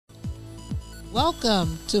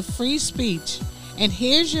Welcome to Free Speech, and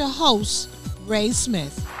here's your host, Ray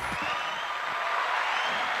Smith.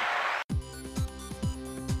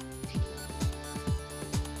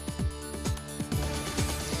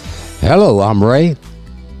 Hello, I'm Ray.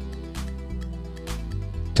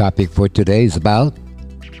 Topic for today is about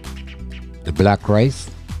the black race.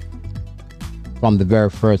 From the very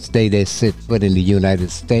first day they set foot in the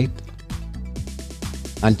United States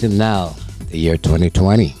until now, the year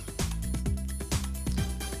 2020.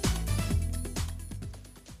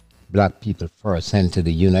 Black people first entered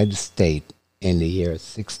the United States in the year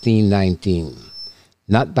 1619,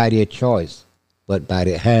 not by their choice, but by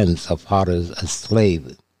the hands of hunters as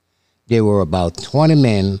slaves. There were about 20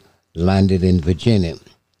 men landed in Virginia.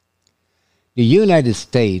 The United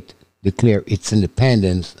States declared its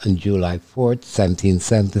independence on July 4th,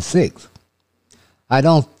 1776. I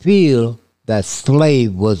don't feel that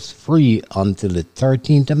slave was free until the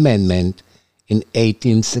 13th Amendment in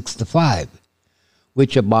 1865,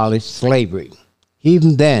 which abolished slavery.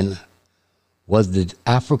 Even then, was the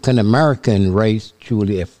African American race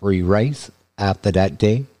truly a free race after that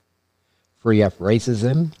day, free of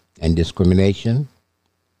racism and discrimination?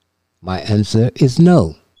 My answer is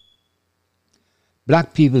no.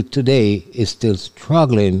 Black people today is still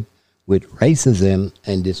struggling with racism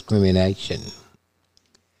and discrimination.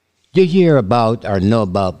 You hear about or know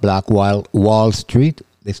about Black Wall Street?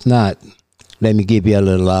 If not, let me give you a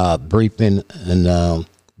little briefing on the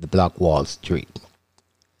Black Wall Street.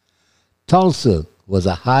 Tulsa was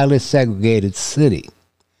a highly segregated city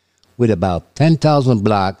with about 10,000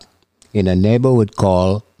 blacks in a neighborhood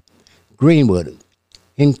called Greenwood,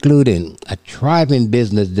 including a thriving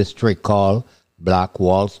business district called Black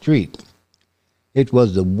Wall Street. It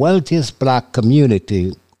was the wealthiest black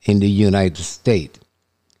community in the United States.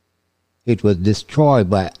 It was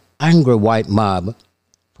destroyed by an angry white mob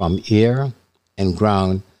from air and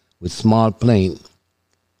ground with small planes.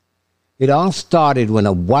 It all started when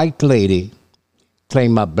a white lady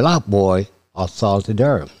claimed a black boy assaulted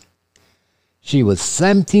her. She was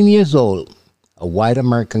 17 years old, a white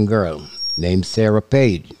American girl named Sarah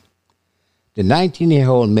Page. The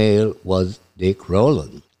 19-year-old male was Dick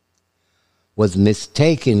Rowland, was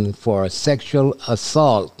mistaken for a sexual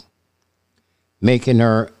assault, making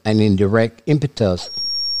her an indirect impetus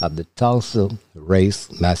of the Tulsa Race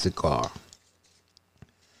Massacre.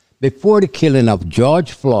 Before the killing of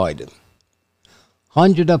George Floyd,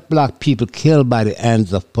 hundreds of black people killed by the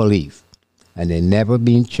hands of police, and they never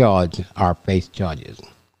been charged or faced charges.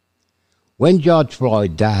 When George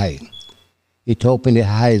Floyd died, it opened the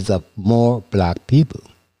eyes of more black people,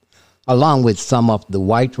 along with some of the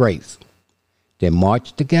white race. They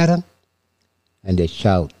march together and they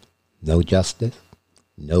shout, "No justice,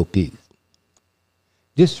 no peace."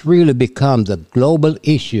 This really becomes a global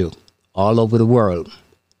issue all over the world.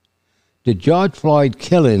 The George Floyd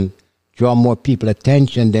killing drew more people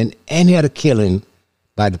attention than any other killing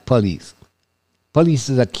by the police. Police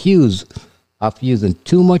is accused of using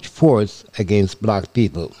too much force against black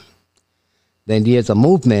people. Then there's a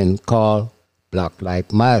movement called Black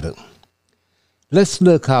Lives Matter. Let's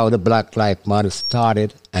look how the Black Lives Matter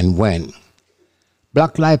started and when.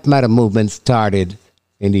 Black Lives Matter movement started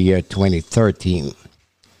in the year 2013.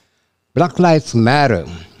 Black Lives Matter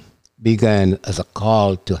began as a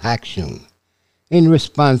call to action in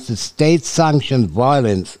response to state-sanctioned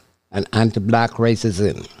violence and anti-black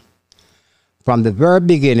racism. From the very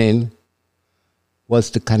beginning was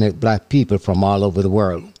to connect black people from all over the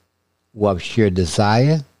world who have shared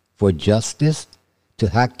desire for justice to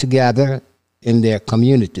act together in their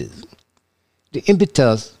communities. The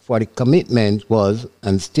impetus for the commitment was,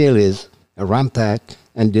 and still is, a rampant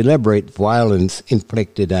and deliberate violence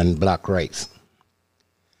inflicted on black race.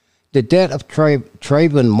 The death of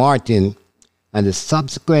Trayvon Martin and the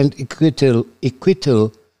subsequent acquittal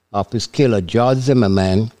of his killer, George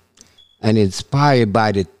Zimmerman, and inspired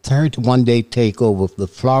by the 31-day takeover of the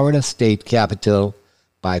Florida state capitol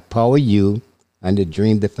by Power U and the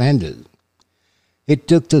Dream Defenders. It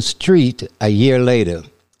took to the street a year later,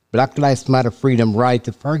 Black Lives Matter Freedom Ride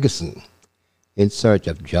to Ferguson, in search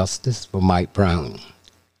of justice for Mike Brown.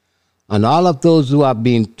 And all of those who are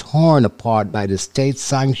being torn apart by the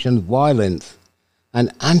state-sanctioned violence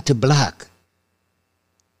and anti-black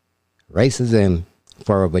racism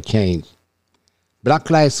forever change. Black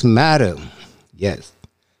Lives Matter, yes.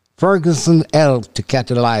 Ferguson helped to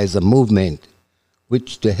catalyze a movement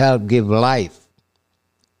which to help give life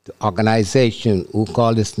to organization who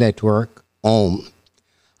call this network OWN,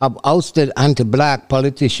 have ousted anti-black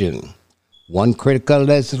politicians, won critical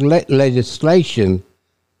legislation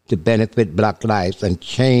to benefit black lives, and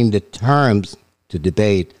change the terms to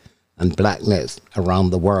debate and blackness around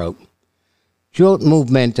the world. Youth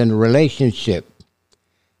movement and relationship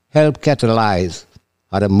helped catalyze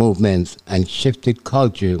other movements and shifted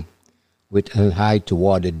culture with an eye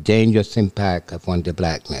toward the dangerous impact upon the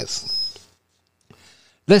blackness.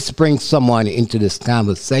 Let's bring someone into this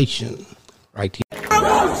conversation right here.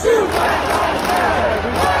 No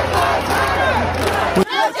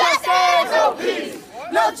justice, no peace.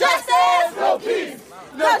 No justice, no peace.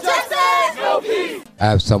 No justice, no peace. I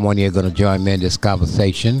have someone here going to join me in this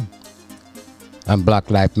conversation on Black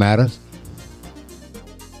Lives Matter.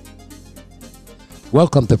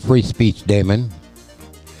 Welcome to Free Speech, Damon.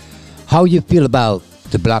 How you feel about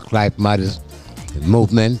the Black Lives Matter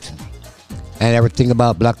movement and everything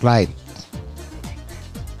about Black Lives?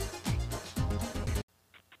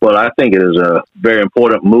 Well, I think it is a very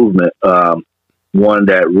important movement, one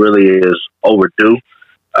that really is overdue.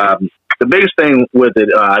 The biggest thing with it,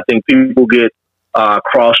 I think people get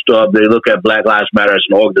crossed up. They look at Black Lives Matter as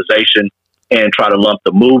an organization and try to lump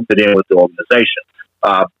the movement in with the organization.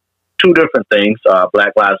 Two different things.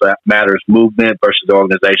 Black Lives Matters movement versus the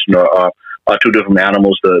organization are two different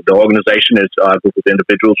animals. The organization is a group of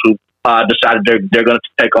individuals who decided they're going to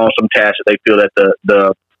take on some tasks that they feel that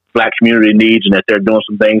the Black community needs and that they're doing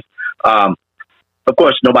some things. Of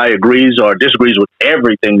course, nobody agrees or disagrees with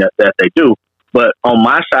everything that they do. But on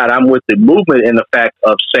my side, I'm with the movement in the fact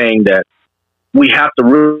of saying that we have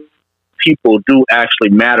to people do actually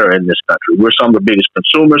matter in this country. We're some of the biggest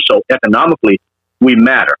consumers, so economically, we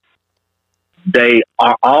matter. They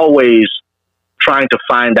are always trying to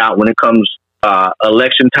find out when it comes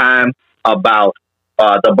election time about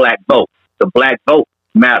the black vote. The black vote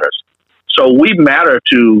matters. So we matter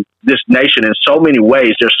to this nation in so many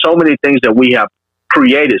ways. There's so many things that we have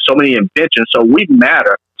created, so many inventions. So we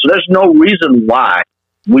matter. So there's no reason why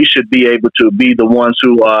we should be able to be the ones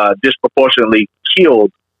who are disproportionately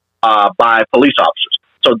killed by police officers.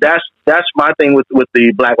 So that's my thing with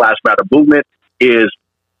the Black Lives Matter movement is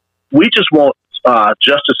we just want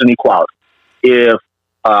justice and equality. If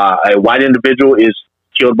a white individual is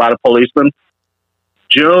killed by the policeman,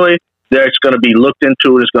 generally it's going to be looked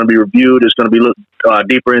into, it's going to be reviewed, it's going to be looked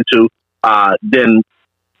deeper into than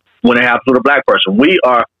when it happens with a black person. We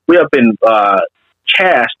have been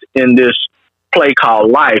cast in this play called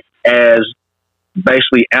life as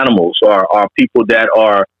basically animals or people that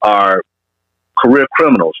are career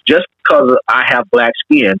criminals. Just because I have black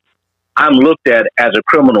skin, I'm looked at as a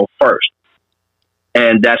criminal first.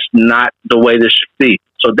 And that's not the way this should be.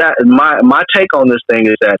 So that my take on this thing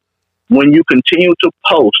is that when you continue to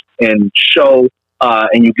post and show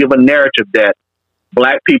and you give a narrative that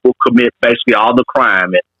black people commit basically all the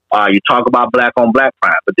crime, and you talk about black on black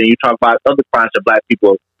crime, but then you talk about other crimes that black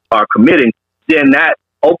people are committing, then that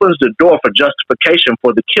opens the door for justification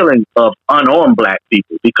for the killing of unarmed black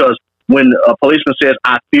people. Because when a policeman says,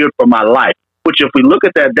 "I feared for my life," which if we look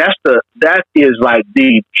at that is like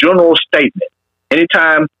the general statement.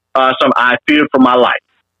 Anytime I feared for my life,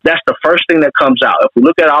 that's the first thing that comes out. If we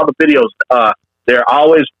look at all the videos, they're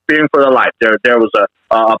always fearing for their life. There was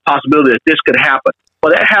a possibility that this could happen.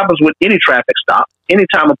 Well, that happens with any traffic stop.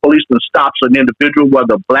 Anytime a policeman stops an individual,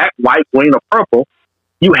 whether black, white, green, or purple,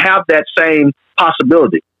 you have that same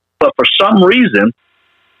possibility. But for some reason,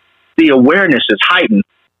 the awareness is heightened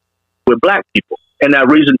with black people. And that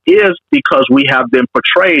reason is because we have been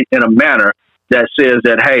portrayed in a manner that says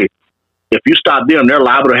that, hey, if you stop them, they're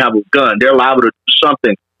liable to have a gun. They're liable to do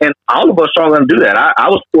something. And all of us aren't going to do that. I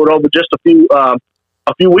was pulled over just a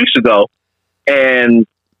few weeks ago, and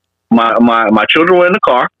my children were in the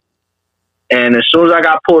car. And as soon as I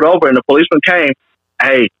got pulled over and the policeman came,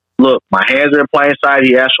 hey, look, my hands are in plain sight.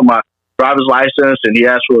 He asked for my driver's license and he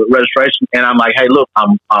asked for registration. And I'm like, hey, look,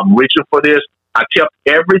 I'm reaching for this. I kept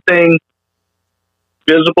everything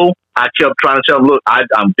visible. I kept trying to tell him, look,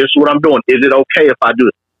 this is what I'm doing. Is it okay if I do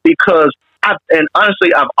it? Because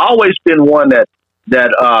honestly, I've always been one that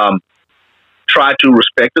tried to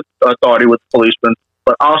respect the authority with the policeman,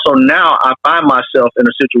 but also now I find myself in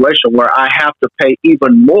a situation where I have to pay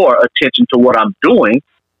even more attention to what I'm doing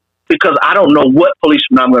because I don't know what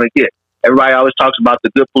policeman I'm going to get. Everybody always talks about the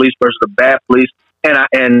good police versus the bad police,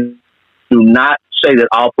 and do not say that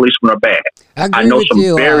all policemen are bad. I know some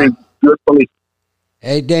very good police.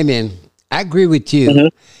 Hey, Damien, I agree with you. Mm-hmm.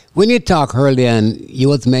 When you talk earlier, and you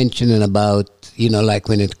was mentioning about, like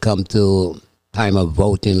when it comes to time of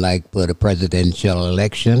voting, like for the presidential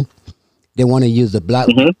election, they want to use the black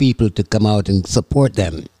people to come out and support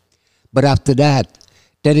them. But after that,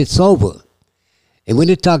 then it's over. And when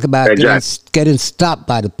you talk about getting stopped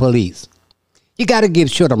by the police, you got to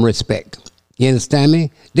show them respect. You understand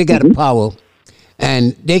me? They got a power,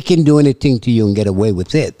 and they can do anything to you and get away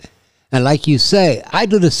with it. And like you say, I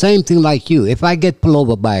do the same thing like you. If I get pulled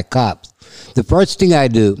over by a cop, the first thing I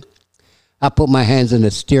do, I put my hands on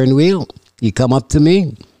the steering wheel. He come up to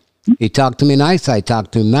me. He talk to me nice. I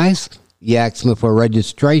talk to him nice. He asks me for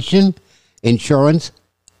registration, insurance.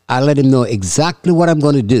 I let him know exactly what I'm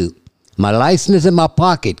going to do. My license is in my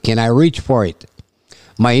pocket. Can I reach for it?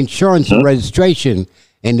 My insurance and registration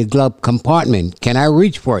in the glove compartment. Can I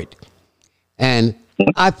reach for it? And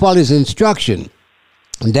I follow his instruction.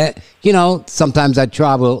 That, you know, sometimes I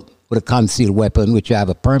travel with a concealed weapon, which I have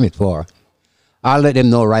a permit for. I'll let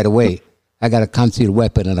them know right away. I got a concealed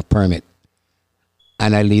weapon and a permit.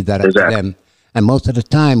 And I leave that up to them. And most of the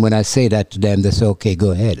time when I say that to them, they say, okay,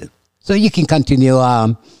 go ahead. So you can continue.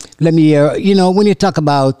 Let me hear, you know, when you talk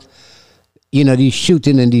about, you know, these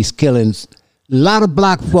shooting and these killings, a lot of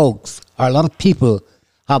black folks or a lot of people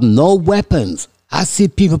have no weapons. I see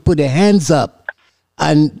people put their hands up,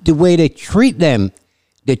 and the way they treat them,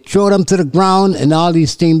 they throw them to the ground and all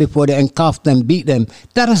these things before they handcuff them, beat them.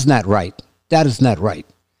 That is not right. That is not right.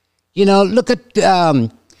 You know, look at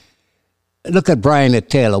Breonna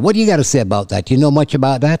Taylor. What do you got to say about that? You know much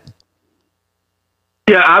about that?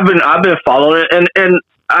 Yeah, I've been following it, and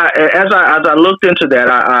as I looked into that,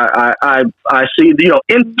 I see, you know,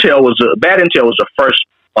 bad intel was the first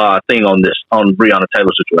thing on Breonna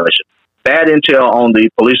Taylor situation. Bad intel on the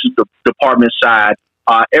police department side.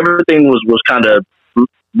 Everything was kind of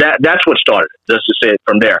that's what started. Just to say it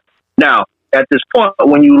from there. Now, at this point,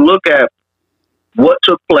 when you look at what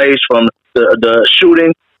took place from the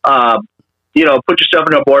shooting, you know, put yourself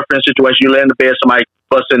in a boyfriend situation. You lay in the bed, somebody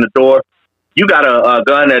busts in the door. You got a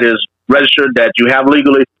gun that is registered, that you have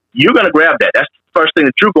legally. You're going to grab that. That's the first thing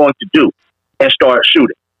that you're going to do and start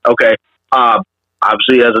shooting. Okay.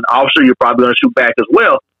 Obviously, as an officer, you're probably going to shoot back as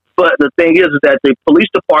well. But the thing is that the police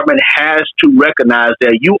department has to recognize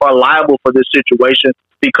that you are liable for this situation,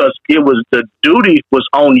 because the duty was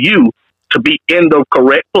on you to be in the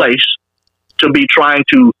correct place, to be trying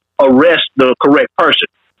to arrest the correct person.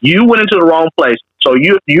 You went into the wrong place, so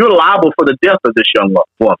you're liable for the death of this young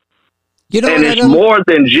woman. You know, and it's more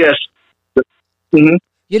than just.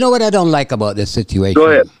 You know what I don't like about this situation?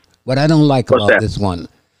 Go ahead. What I don't like What's about that? this one.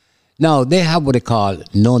 No, they have what they call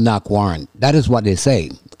no-knock warrant. That is what they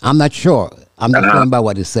say. I'm not sure. I'm not going by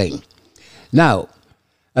what they're saying. Now,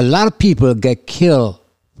 a lot of people get killed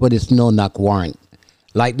for this no-knock warrant.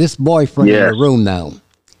 Like this boyfriend in the room now.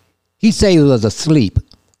 He said he was asleep.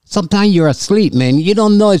 Sometimes you're asleep, man. You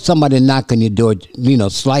don't know if somebody knock on your door, you know,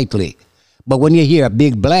 slightly. But when you hear a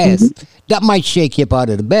big blast, that might shake you up out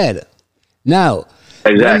of the bed. Now,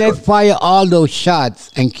 when they fire all those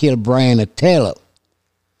shots and kill Breonna Taylor,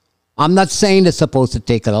 I'm not saying they're supposed to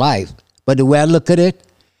take a life, but the way I look at it,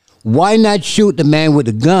 why not shoot the man with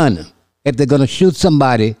a gun? If they're going to shoot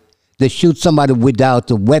somebody, they shoot somebody without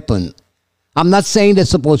a weapon. I'm not saying they're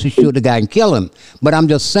supposed to shoot the guy and kill him, but I'm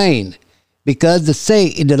just saying, because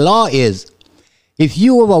the law is, if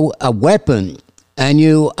you have a weapon and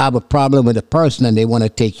you have a problem with a person and they want to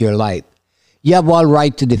take your life, you have all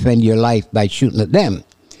right to defend your life by shooting at them.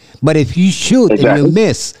 But if you shoot and you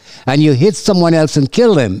miss and you hit someone else and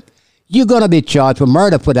kill them, you're going to be charged for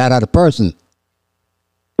murder for that other person.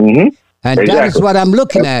 And that is what I'm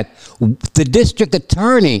looking at. The district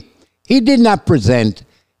attorney, he did not present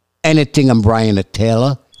anything on Breonna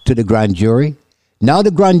Taylor to the grand jury. Now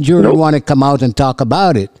the grand jury want to come out and talk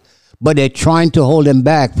about it, but they're trying to hold him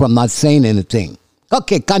back from not saying anything.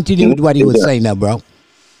 Okay, continue with what he was saying now, bro.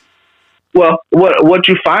 Well, what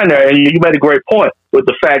you find there, and you made a great point with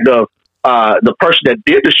the fact of the person that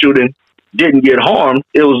did the shooting didn't get harmed.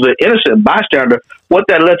 It was the innocent bystander. What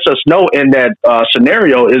that lets us know in that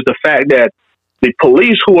scenario is the fact that the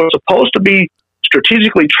police, who are supposed to be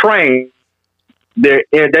strategically trained, they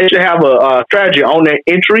should have a strategy on their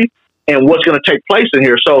entry and what's going to take place in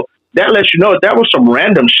here. So that lets you know that there were some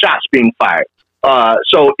random shots being fired.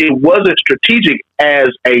 So it wasn't strategic as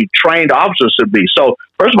a trained officer should be. So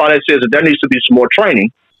first of all, that says that there needs to be some more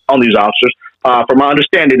training on these officers. From my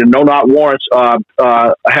understanding, the no-knock warrants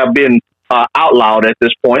have been outlawed at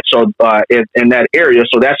this point. So in that area,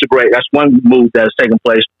 so that's one move that has taken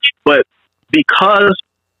place. But because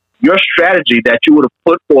your strategy that you would have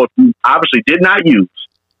put forth, you obviously did not use,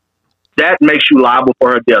 that makes you liable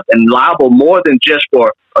for her death, and liable more than just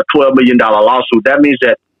for a $12 million lawsuit. That means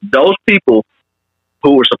that those people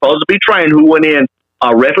who were supposed to be trained, who went in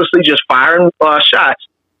recklessly just firing shots,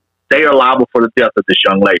 they are liable for the death of this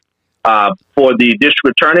young lady. For the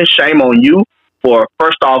district attorney, shame on you for,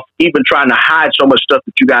 first off, even trying to hide so much stuff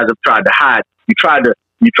that you guys have tried to hide. You tried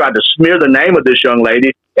to smear the name of this young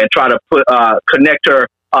lady and try to connect her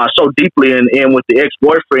so deeply in with the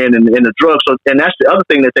ex-boyfriend and the drugs. So, and that's the other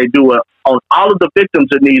thing that they do on all of the victims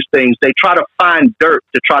in these things. They try to find dirt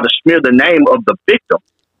to try to smear the name of the victim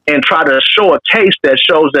and try to show a case that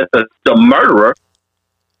shows that the murderer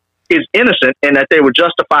is innocent and that they were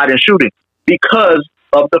justified in shooting because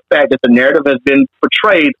of the fact that the narrative has been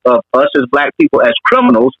portrayed of us as black people as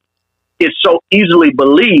criminals. It's so easily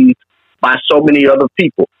believed by so many other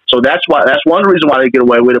people. So that's one of the reasons why they get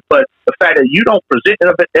away with it. But the fact that you don't present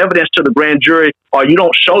evidence to the grand jury, or you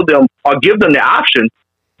don't show them or give them the option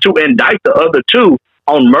to indict the other two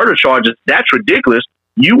on murder charges, that's ridiculous.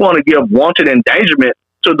 You want to give wanted endangerment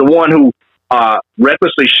to the one who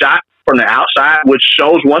recklessly shot from the outside, which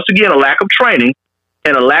shows, once again, a lack of training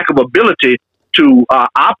and a lack of ability to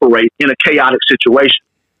operate in a chaotic situation.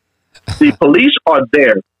 The police are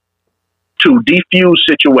there to defuse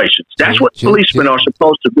situations. That's what policemen are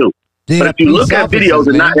supposed to do. But if you look at videos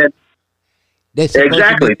and not at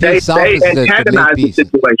exactly, they antagonize the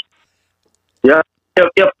situation. Yeah.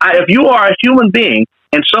 If you are a human being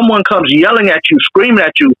and someone comes yelling at you, screaming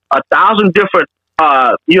at you 1,000 different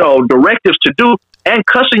directives to do and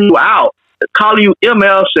cussing you out, calling you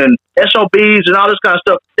MFs and SOBs and all this kind of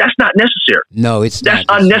stuff, that's not necessary. No, that's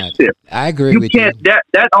unnecessary. I agree with you.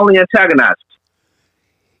 That only antagonizes.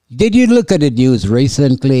 Did you look at the news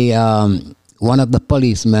recently? One of the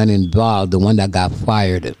policemen involved, the one that got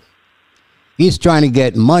fired, he's trying to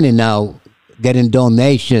get money now, getting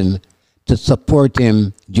donation to support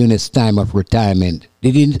him during his time of retirement.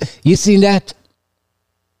 You seen that?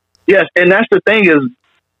 Yes, and that's the thing is,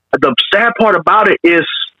 the sad part about it is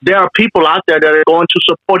there are people out there that are going to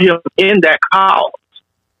support him in that cause,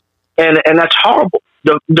 and that's horrible.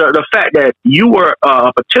 The fact that you were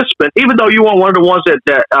a participant, even though you weren't one of the ones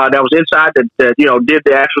that was inside that did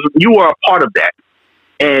the actions, you were a part of that,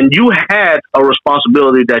 and you had a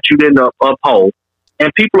responsibility that you didn't uphold,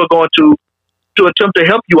 and people are going to attempt to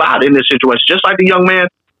help you out in this situation, just like the young man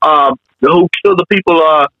who killed the people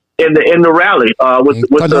in the rally with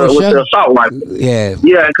the assault rifle. Yeah,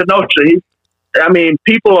 in Kenosha.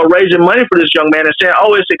 People are raising money for this young man and saying,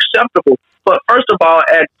 "Oh, it's acceptable." But first of all,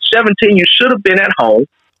 at 17, you should have been at home.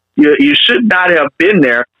 You should not have been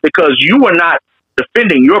there because you were not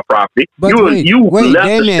defending your property. But you left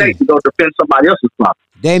Damien, the state to go defend somebody else's property.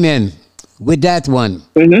 Damien, with that one,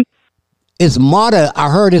 his mother, I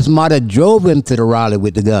heard his mother drove him to the rally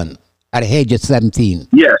with the gun at the age of 17.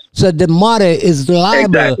 Yes. So the mother is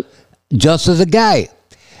liable just as a guy.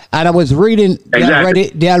 And I was reading, they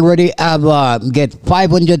already have get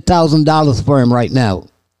 $500,000 for him right now.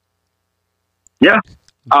 Yeah,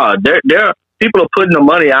 they're people are putting the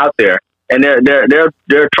money out there, and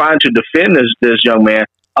they're trying to defend this young man.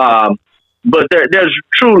 But there's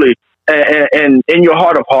truly, and in your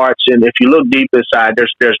heart of hearts, and if you look deep inside,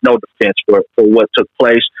 there's no defense for what took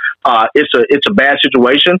place. It's a bad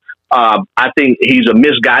situation. I think he's a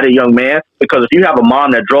misguided young man, because if you have a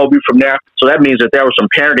mom that drove you from there, so that means that there were some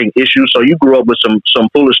parenting issues. So you grew up with some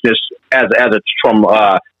foolishness from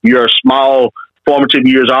your small formative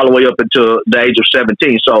years all the way up until the age of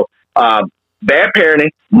 17. So bad parenting.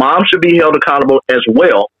 Mom should be held accountable as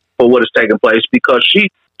well for what has taken place, because she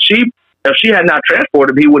if she had not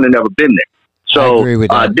transported him, he wouldn't have never been there. So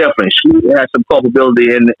definitely, she has some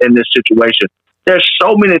culpability in this situation. There's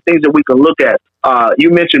so many things that we can look at. You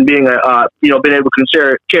mentioned being being able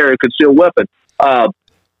to carry a concealed weapon.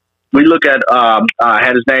 We look at I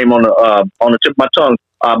had his name on the tip of my tongue,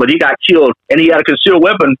 but he got killed and he had a concealed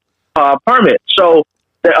weapon permit. So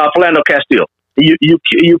Philando Castile,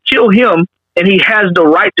 you kill him and he has the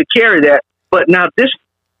right to carry that. But now this,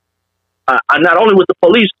 not only with the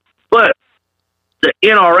police, but the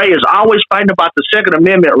NRA is always fighting about the Second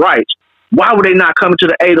Amendment rights. Why would they not come to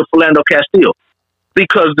the aid of Philando Castile?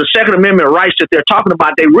 Because the Second Amendment rights that they're talking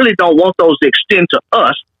about, they really don't want those to extend to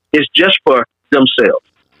us. It's just for themselves.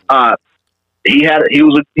 He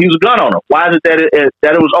was a gun owner. Why is it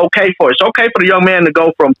that it was okay for? It's okay for the young man to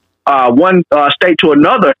go from one state to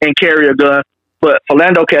another and carry a gun, but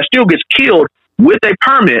Philando Castile gets killed with a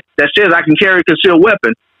permit that says I can carry a concealed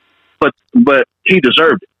weapon, but he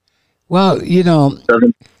deserved it. Well,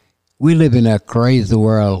 we live in a crazy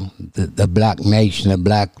world, the black nation, the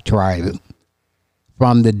black tribe.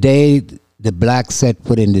 From the day the blacks set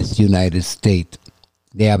foot in this United States,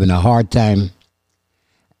 they're having a hard time.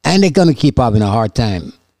 And they're going to keep having a hard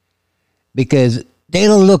time. Because they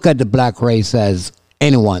don't look at the black race as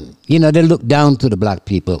anyone. They look down to the black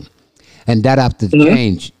people. And that have to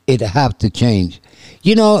change. It have to change.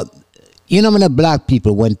 When the black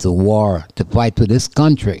people went to war to fight for this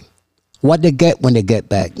country, what they get when they get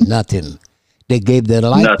back? Nothing. They gave their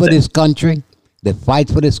life for this country. They fight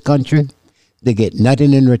for this country. They get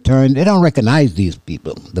nothing in return. They don't recognize these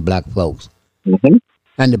people, the black folks. Mm-hmm.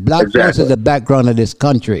 And the black folks is the background of this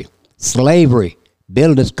country. Slavery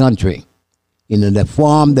built this country. You know, the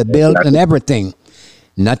farm, the built, and everything.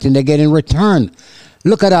 Nothing they get in return.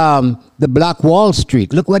 Look at the Black Wall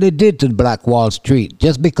Street. Look what it did to the Black Wall Street.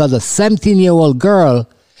 Just because a 17-year-old girl,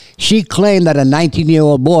 she claimed that a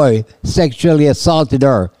 19-year-old boy sexually assaulted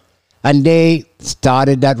her. And they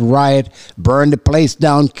started that riot, burned the place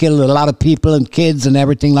down, killed a lot of people and kids and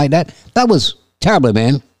everything like that. That was terrible,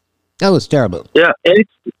 man. That was terrible. Yeah.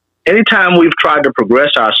 Anytime we've tried to progress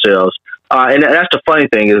ourselves, and that's the funny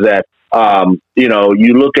thing is that, you know,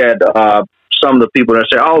 you look at some of the people that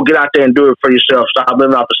say, oh, get out there and do it for yourself, stop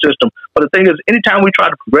living off the system. But the thing is, anytime we try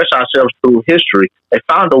to progress ourselves through history, they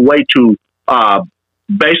found a way to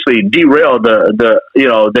basically derail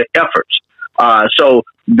the efforts. So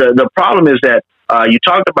the problem is that you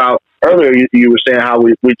talked about earlier, you were saying how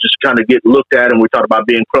we just kind of get looked at, and we talked about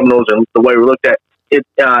being criminals and the way we looked at it,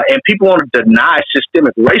 and people want to deny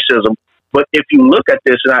systemic racism. But if you look at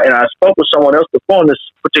this, and I spoke with someone else before on this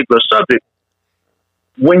particular subject,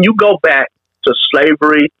 when you go back to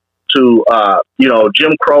slavery, to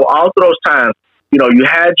Jim Crow, all through those times, you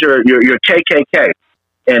had your KKK,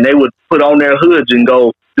 and they would put on their hoods and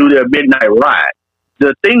go do their midnight ride.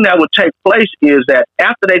 The thing that would take place is that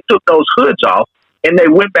after they took those hoods off and they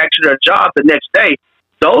went back to their job the next day,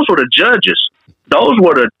 those were the judges, those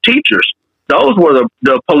were the teachers, those were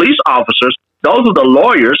the police officers, those were the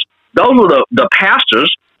lawyers, those were the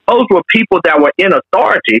pastors, those were people that were in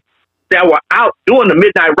authority that were out doing the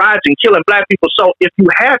midnight rides and killing black people. So if you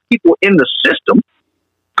had people in the system,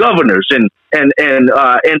 governors and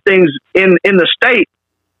things in the state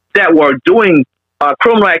that were doing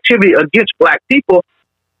criminal activity against black people,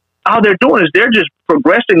 all they're doing is they're just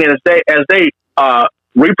progressing, and as they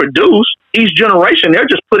reproduce each generation, they're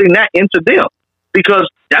just putting that into them, because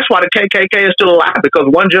that's why the KKK is still alive, because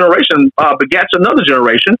one generation begets another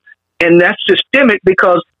generation, and that's systemic,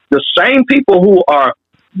 because the same people who are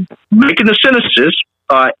making the sentences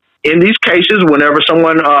in these cases, whenever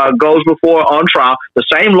someone goes before on trial, the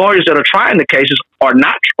same lawyers that are trying the cases are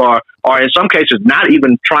not, or in some cases not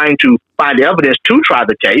even trying to find evidence to try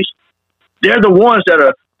the case. They're the ones that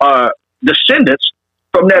are descendants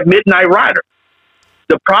from that midnight rider.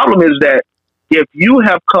 The problem is that if you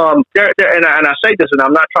have come there, and I say this, and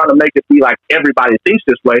I'm not trying to make it be like everybody thinks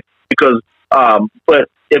this way, because but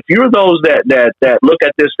if you're those that look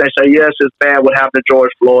at this, they say, yes, it's bad what happened to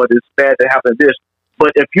George Floyd, it's bad that happened to this.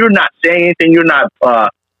 But if you're not saying anything, you're not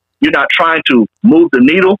trying to move the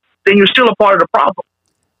needle, then you're still a part of the problem.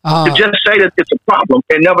 To just say that it's a problem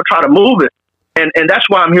and never try to move it. And that's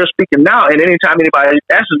why I'm here speaking now. And anytime anybody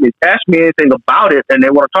asks me anything about it and they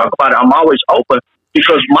want to talk about it, I'm always open,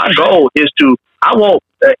 because my goal is I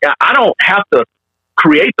don't have to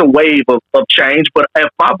create the wave of change, but if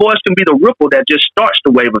my voice can be the ripple that just starts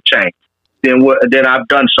the wave of change, then I've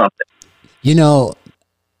done something.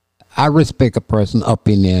 I respect a person's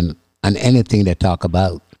opinion on anything they talk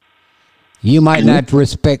about. You might not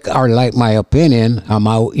respect or like my opinion,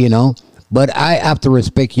 but I have to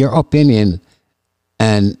respect your opinion.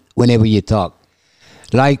 And whenever you talk,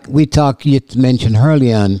 like you mentioned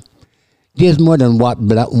earlier on, there's more than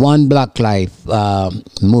one Black Life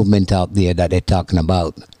movement out there that they're talking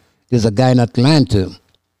about. There's a guy in Atlanta.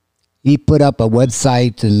 He put up a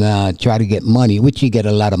website and try to get money, which he get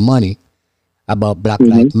a lot of money, about Black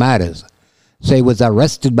Lives Matters. So he was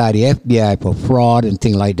arrested by the FBI for fraud and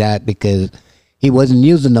things like that, because he wasn't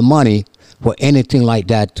using the money for anything like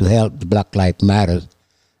that to help the Black Lives Matters.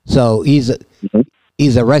 So he's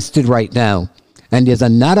arrested right now. And there's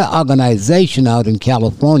another organization out in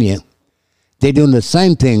California. They're doing the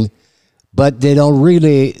same thing, but they don't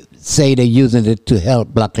really say they're using it to help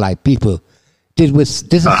Black Lives people. This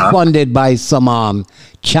is funded by some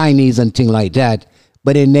Chinese and things like that,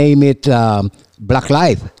 but they name it Black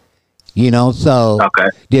Life, so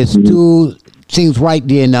there's two things right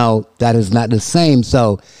there now that is not the same.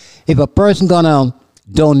 So if a person gonna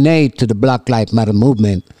donate to the Black Lives Matter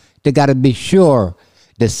movement, they gotta be sure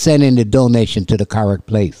they're sending the donation to the correct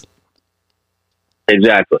place.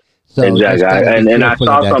 Exactly. So exactly. And I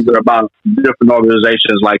saw something about different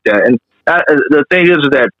organizations like that. And the thing is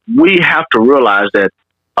that we have to realize that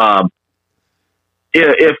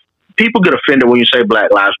if people get offended when you say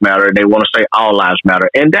Black Lives Matter and they want to say all lives matter,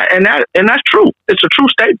 and that's true. It's a true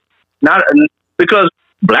statement. Not because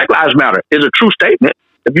Black Lives Matter is a true statement.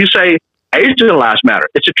 If you say Asian lives matter,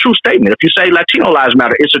 it's a true statement. If you say Latino lives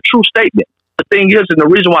matter, it's a true statement. The thing is, and the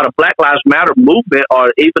reason why the Black Lives Matter movement,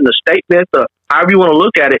 or even the statement, however you want to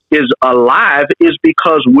look at it, is alive, is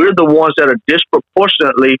because we're the ones that are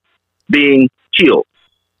disproportionately being killed.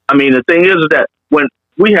 I mean, the thing is that when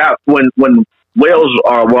whales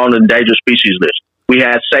were on the endangered species list, we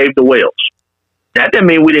had Save the Whales. That didn't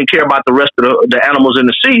mean we didn't care about the rest of the animals in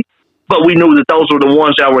the sea, but we knew that those were the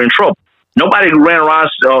ones that were in trouble. Nobody ran around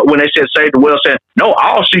when they said Save the Whales saying, no,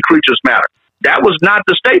 all sea creatures matter. That was not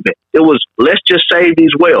the statement. It was, let's just save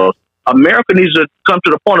these whales. America needs to come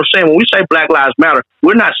to the point of saying, when we say Black Lives Matter,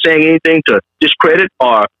 we're not saying anything to discredit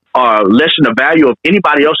or lessen the value of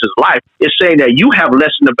anybody else's life. It's saying that you have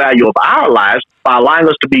lessened the value of our lives by allowing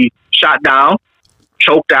us to be shot down,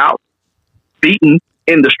 choked out, beaten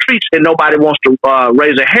in the streets, and nobody wants to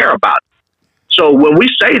raise a hair about it. So when we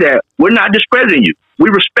say that, we're not discrediting you. We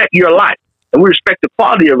respect your life, and we respect the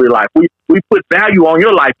quality of your life. We put value on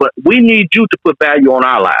your life, but we need you to put value on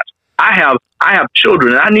our lives. I have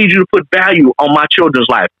children, and I need you to put value on my children's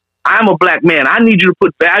life. I'm a Black man. I need you to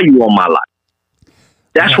put value on my life.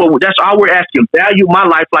 That's all we're asking. Value my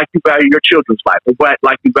life like you value your children's life, or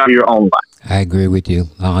like you value your own life. I agree with you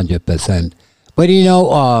 100%. But you know,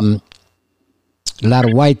 a lot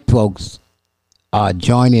of white folks are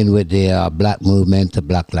joining with the Black movement, the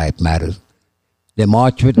Black Lives Matter. They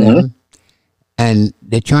march with them, and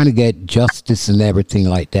they're trying to get justice and everything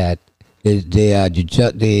like that.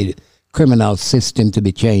 The criminal system to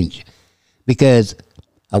be changed, because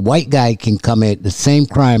a white guy can commit the same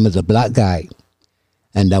crime as a black guy,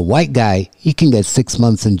 and the white guy, he can get 6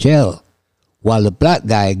 months in jail, while the black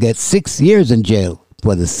guy gets 6 years in jail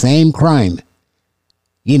for the same crime.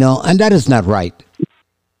 You know, and that is not right.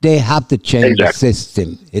 They have to change the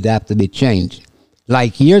system. It have to be changed.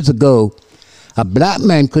 Like years ago, a black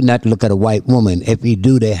man could not look at a white woman. If he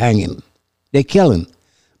do, they hang him. They kill him.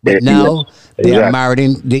 But now they are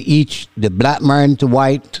marrying, the black marrying to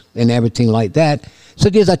white and everything like that. So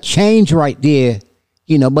there's a change right there,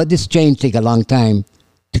 you know, but this change take a long time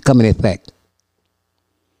to come in effect.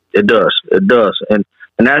 It does. And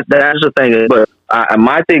that's the thing. But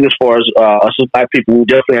my thing as far as us as Black people, we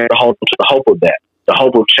definitely have to hold to the hope of that, the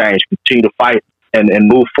hope of change, continue to fight and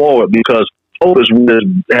move forward, because hope is what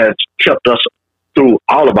has kept us through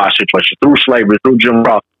all of our situations, through slavery, through Jim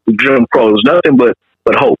Crow. There's nothing but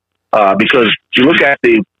hope, because you look at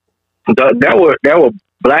there were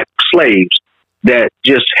black slaves that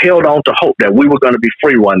just held on to hope that we were going to be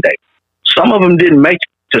free one day. Some of them didn't make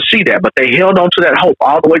to see that, but they held on to that hope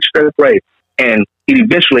all the way to their grave, and it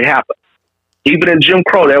eventually happened. Even in Jim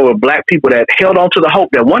Crow, there were black people that held on to the hope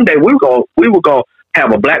that one day we were going to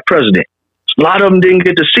have a black president. A lot of them didn't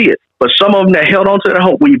get to see it, but some of them that held on to that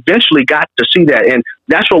hope, we eventually got to see that. And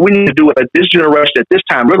that's what we need to do at this generation at this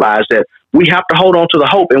time, realize that we have to hold on to the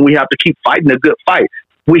hope, and we have to keep fighting a good fight.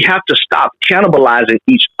 We have to stop cannibalizing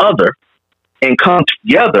each other and come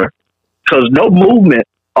together, because no movement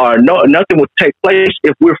or nothing would take place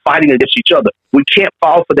if we're fighting against each other. We can't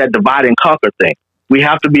fall for that divide and conquer thing. We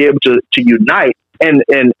have to be able to unite, and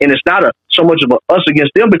it's not so much of us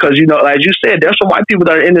against them, because, you know, as you said, there's some white people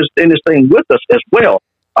that are in this thing with us as well.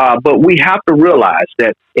 But we have to realize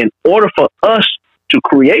that in order for us to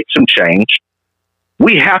create some change,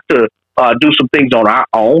 we have to do some things on our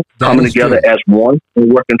own, coming together as one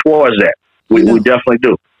and working towards that. We definitely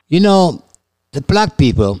do. You know, the black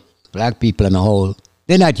people in the whole,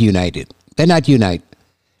 they're not united. They're not united.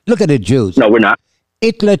 Look at the Jews. No, we're not.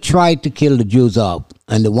 Hitler tried to kill the Jews off,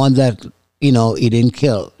 and the ones that, you know, he didn't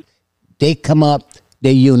kill, they come up,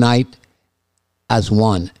 they unite as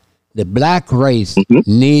one. The black race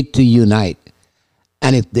need to unite.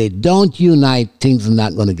 And if they don't unite, things are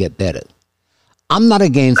not going to get better. I'm not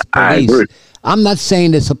against police. I'm not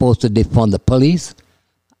saying they're supposed to defund the police.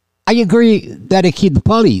 I agree that they keep the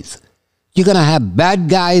police. You're going to have bad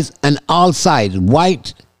guys on all sides,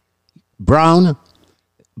 white, brown,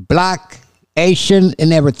 black, Asian,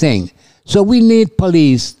 and everything. So we need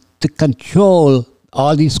police to control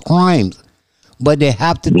all these crimes, but they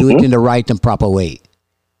have to do it in the right and proper way.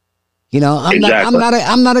 You know,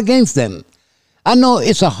 I'm not against them. I know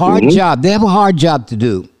it's a hard job. They have a hard job to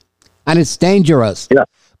do, and it's dangerous. Yeah.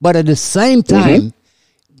 But at the same time,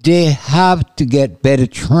 they have to get better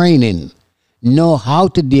training, know how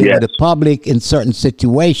to deal with the public in certain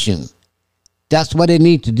situations. That's what they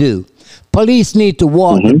need to do. Police need to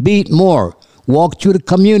walk the beat more, walk through the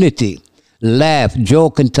community, laugh,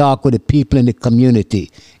 joke, and talk with the people in the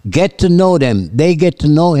community. Get to know them. They get to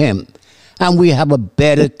know him. And we have a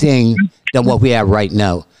better thing than what we have right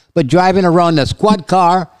now. But driving around a squad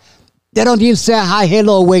car, they don't even say hi,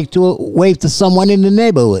 hello, wave to someone in the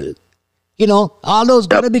neighborhood. You know, all those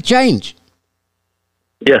got to be changed.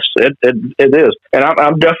 Yes, it is, and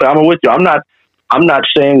I'm with you. I'm not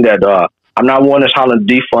saying that I'm not one that's hollering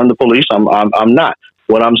defund the police. I'm not.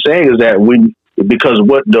 What I'm saying is that because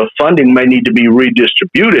what the funding may need to be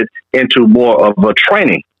redistributed into more of a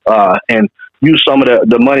training and use some of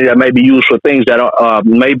the money that may be used for things that are,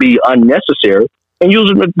 may be unnecessary, and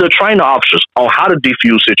using the trainer officers on how to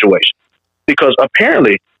defuse situations. Because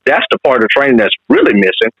apparently that's the part of training that's really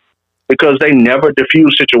missing, because they never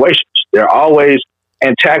diffuse situations. They're always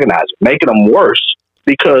antagonizing, making them worse.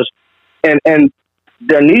 Because, and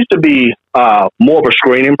there needs to be more of a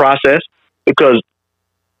screening process, because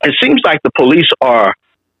it seems like the police are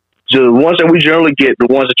the ones that we generally get, the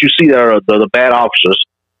ones that you see that are the bad officers,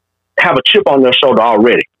 have a chip on their shoulder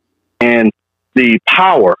already, and the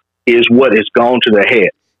power is what has gone to their head.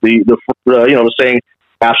 The saying,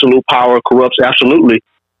 absolute power corrupts absolutely,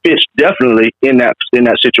 fits definitely in that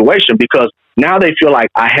situation, because now they feel like,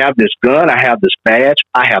 I have this gun, I have this badge,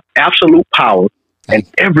 I have absolute power, and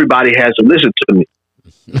everybody has to listen to me.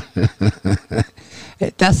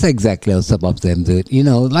 That's exactly how some of them do it. You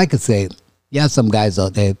know, like I say, yeah, some guys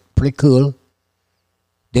out there pretty cool.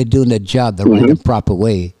 They're doing their job the right and proper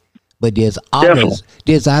way. But there's others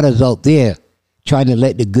out there trying to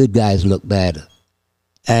let the good guys look bad.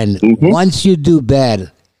 And once you do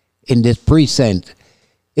bad in this precinct,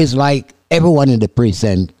 it's like everyone in the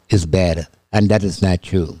precinct is bad, and that is not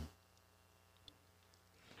true.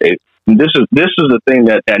 This is the thing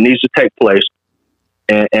that needs to take place,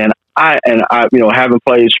 and I having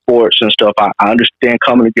played sports and stuff, I understand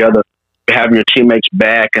coming together, having your teammates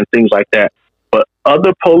back and things like that. But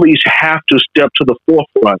other police have to step to the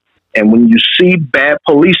forefront, and when you see bad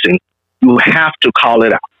policing, you have to call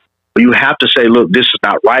it out. You have to say, look, this is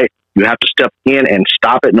not right. You have to step in and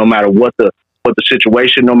stop it, no matter what the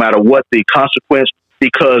situation, no matter what the consequence,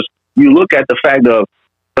 because you look at the fact of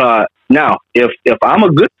now, if I'm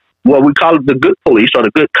what we call it the good police or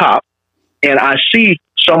the good cop, and I see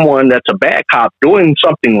someone that's a bad cop doing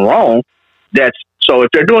something wrong, so if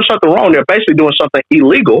they're doing something wrong, they're basically doing something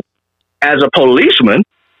illegal. As a policeman,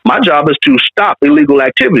 my job is to stop illegal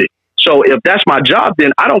activity. So if that's my job,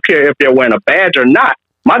 then I don't care if they're wearing a badge or not.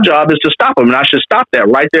 My job is to stop them, and I should stop that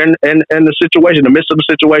right there in the situation, in the midst of the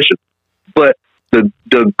situation. But the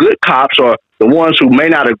good cops, or the ones who may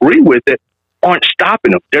not agree with it, aren't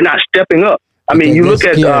stopping them. They're not stepping up. I mean, you look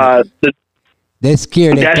at they're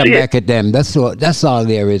scared they come back at them. That's all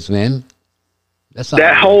there is, man. That's all.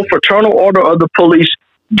 That whole fraternal order of the police,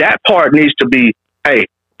 that part needs to be, hey,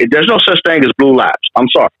 there's no such thing as blue lives. I'm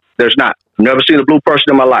sorry. There's not. I've never seen a blue person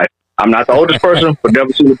in my life. I'm not the oldest person, but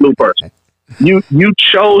never seen a blue person. You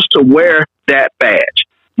chose to wear that badge.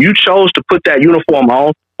 You chose to put that uniform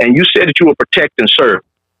on, and you said that you would protect and serve.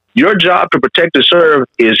 Your job to protect and serve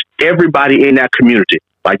is everybody in that community.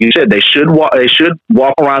 Like you said, they should walk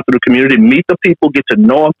around through the community, meet the people, get to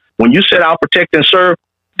know them. When you said, I'll protect and serve,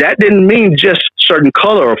 that didn't mean just certain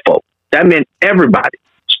color of folk. That meant everybody.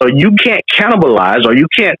 So you can't cannibalize, or you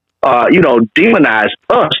can't, demonize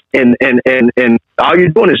us, and all you're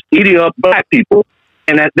doing is eating up black people,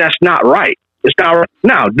 and that's not right. It's not right.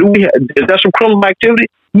 Now, is there some criminal activity?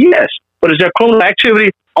 Yes. But is there criminal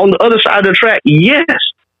activity on the other side of the track? Yes.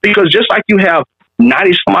 Because just like you have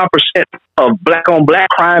 90-some-odd% of black-on-black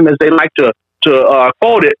crime, as they like to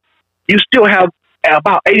quote it, you still have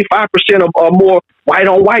about 85% or more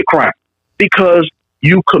white-on-white crime, because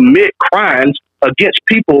you commit crimes against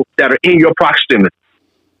people that are in your proximity.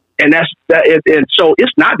 And and so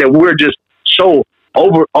it's not that we're just so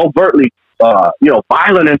overtly,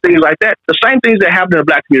 violent and things like that. The same things that happen in the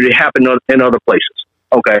black community happen in other places.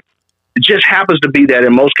 Okay. It just happens to be that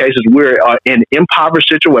in most cases we're in impoverished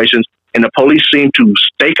situations, and the police seem to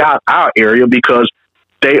stake out our area because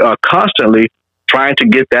they are constantly trying to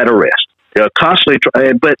get that arrest. They're constantly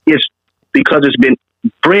trying, but it's because it's been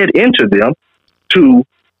bred into them to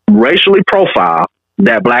racially profile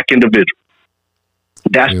that black individual.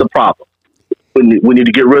 That's the problem. We need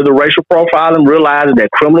to get rid of the racial profiling, realize that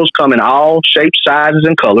criminals come in all shapes, sizes,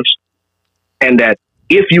 and colors, and that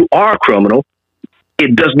if you are a criminal,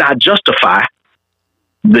 it does not justify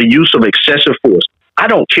the use of excessive force. I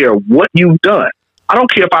don't care what you've done. I don't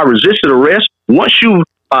care if I resisted arrest. Once you've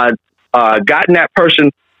gotten that person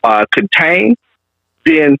contained,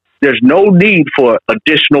 then there's no need for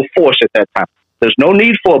additional force at that time. There's no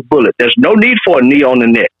need for a bullet. There's no need for a knee on the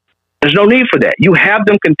neck. There's no need for that. You have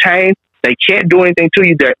them contained. They can't do anything to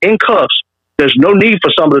you. They're in cuffs. There's no need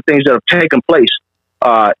for some of the things that have taken place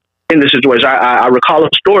in this situation. I recall a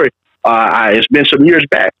story. It's been some years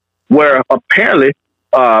back where apparently,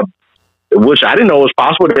 which I didn't know was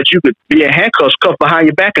possible, that you could be in handcuffs, cuffed behind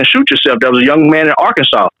your back, and shoot yourself. There was a young man in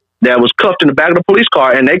Arkansas that was cuffed in the back of the police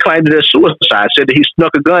car, and they claimed it as suicide. Said that he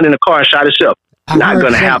snuck a gun in the car and shot himself. Not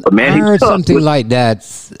going to happen, man. I heard something like that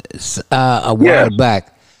a while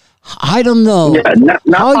back. I don't know not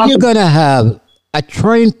how possible. you're going to have a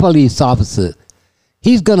trained police officer.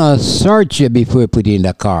 He's going to search you before you put you in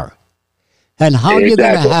the car. And how you're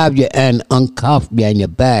going to Exactly. have your hand uncuffed behind your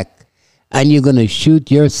back and you're going to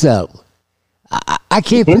shoot yourself. I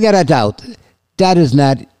can't figure that out. That is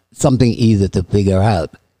not something easy to figure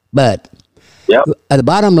out. But Yep. the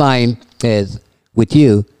bottom line is, with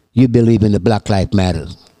you, you believe in the Black Lives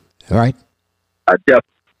Matters, right?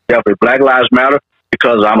 Definitely. Black Lives Matter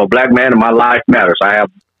because I'm a black man and my life matters. I have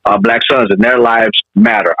black sons and their lives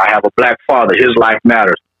matter. I have a black father. His life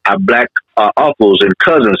matters. I have black uncles and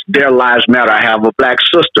cousins. Their lives matter. I have a black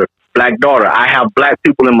sister, black daughter. I have black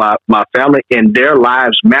people in my family and their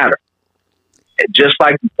lives matter. Just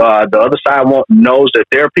like the other side knows that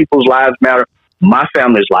their people's lives matter, my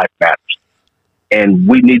family's life matters. And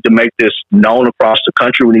we need to make this known across the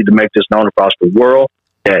country. We need to make this known across the world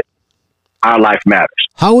that our life matters.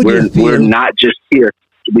 How would you feel? We're not just here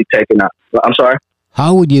to be taken out. I'm sorry?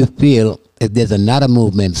 How would you feel if there's another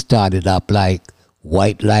movement started up like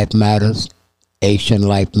White Life Matters, Asian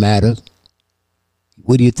Life Matters?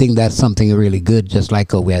 Would you think that's something really good, just like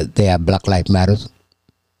they have Black Life Matters?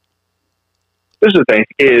 This is the thing,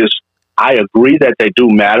 is I agree that they do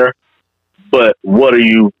matter, but what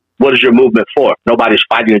is your movement for? Nobody's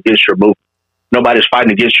fighting against your movement. Nobody's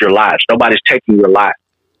fighting against your lives. Nobody's taking your life.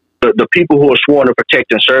 The people who are sworn to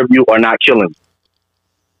protect and serve you are not killing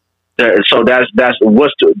you. So that's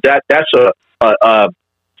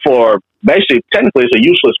for basically technically it's a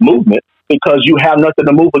useless movement because you have nothing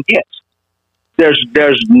to move against.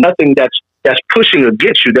 There's nothing that's pushing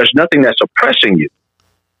against you. There's nothing that's oppressing you.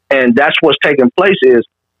 And that's what's taking place is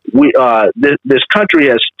this country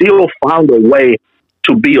has still found a way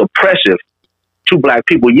to be oppressive to black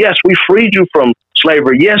people. Yes, we freed you from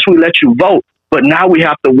slavery. Yes, we let you vote. But now we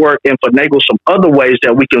have to work and finagle some other ways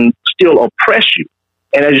that we can still oppress you.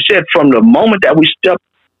 And as you said, from the moment that we stepped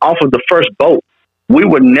off of the first boat, we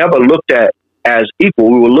were never looked at as equal.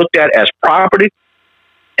 We were looked at as property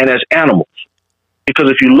and as animals. Because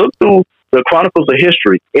if you look through the chronicles of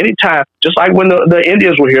history, anytime, just like when the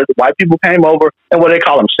Indians were here, the white people came over and what they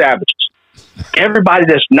call them savages. Everybody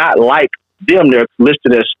that's not like them, they're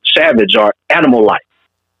listed as savage or animal-like.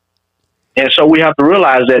 And so we have to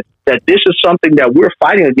realize that this is something that we're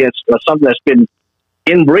fighting against, something that's been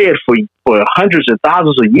inbred for hundreds and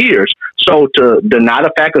thousands of years. So to deny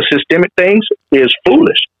the fact of systemic things is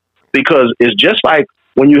foolish, because it's just like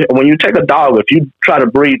when you take a dog, if you try to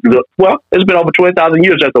breed, it's been over 20,000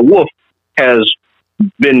 years that the wolf has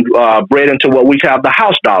been bred into what we have the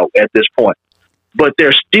house dog at this point. But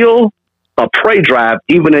there's still a prey drive,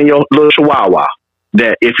 even in your little chihuahua,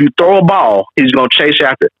 that if you throw a ball, he's going to chase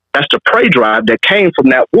after it. That's the prey drive that came from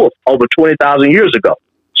that wolf over 20,000 years ago.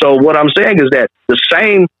 So what I'm saying is that the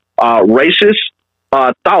same racist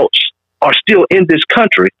thoughts are still in this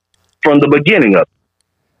country from the beginning of it.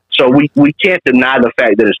 So we can't deny the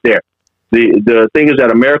fact that it's there. The thing is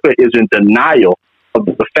that America is in denial of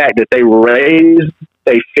the fact that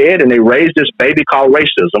they fed and they raised this baby called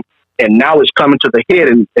racism, and now it's coming to the head,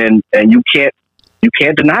 and you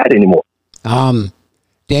can't deny it anymore.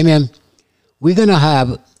 Damien, we're gonna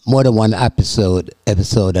have more than one episode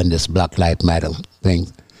on this Black Lives Matter thing.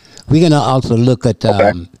 We're gonna also look at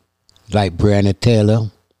like Breonna Taylor,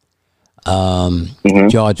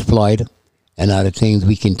 George Floyd, and other things.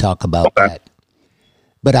 We can talk about that.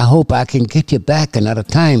 But I hope I can get you back another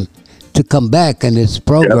time to come back in this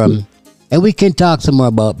program, and we can talk some more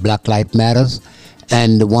about Black Lives Matters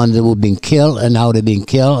and the ones that were being killed and how they're being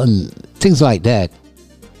killed and things like that.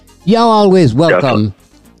 Y'all always welcome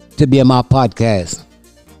to be on my podcast.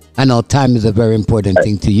 I know time is a very important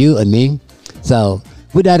thing to you and me. So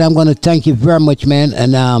with that, I'm going to thank you very much, man.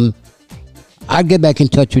 And I'll get back in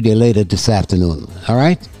touch with you later this afternoon. All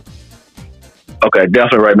right? Okay,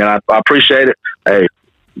 definitely right, man. I appreciate it. Hey,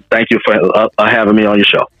 thank you for having me on your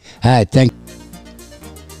show. All right, thank you.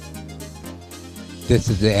 This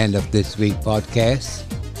is the end of this week's podcast.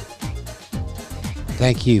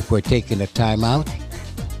 Thank you for taking the time out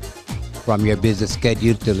from your busy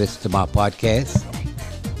schedule to listen to my podcast.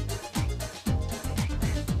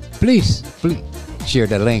 Please share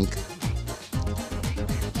the link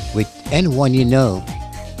with anyone you know.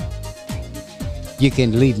 You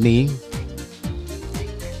can leave me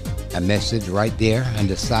a message right there on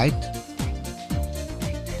the site.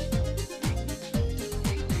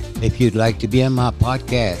 If you'd like to be on my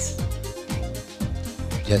podcast,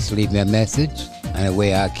 just leave me a message and a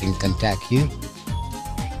way I can contact you.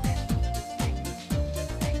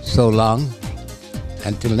 So long,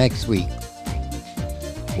 until next week.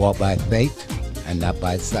 Walk by faith and not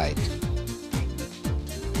by sight.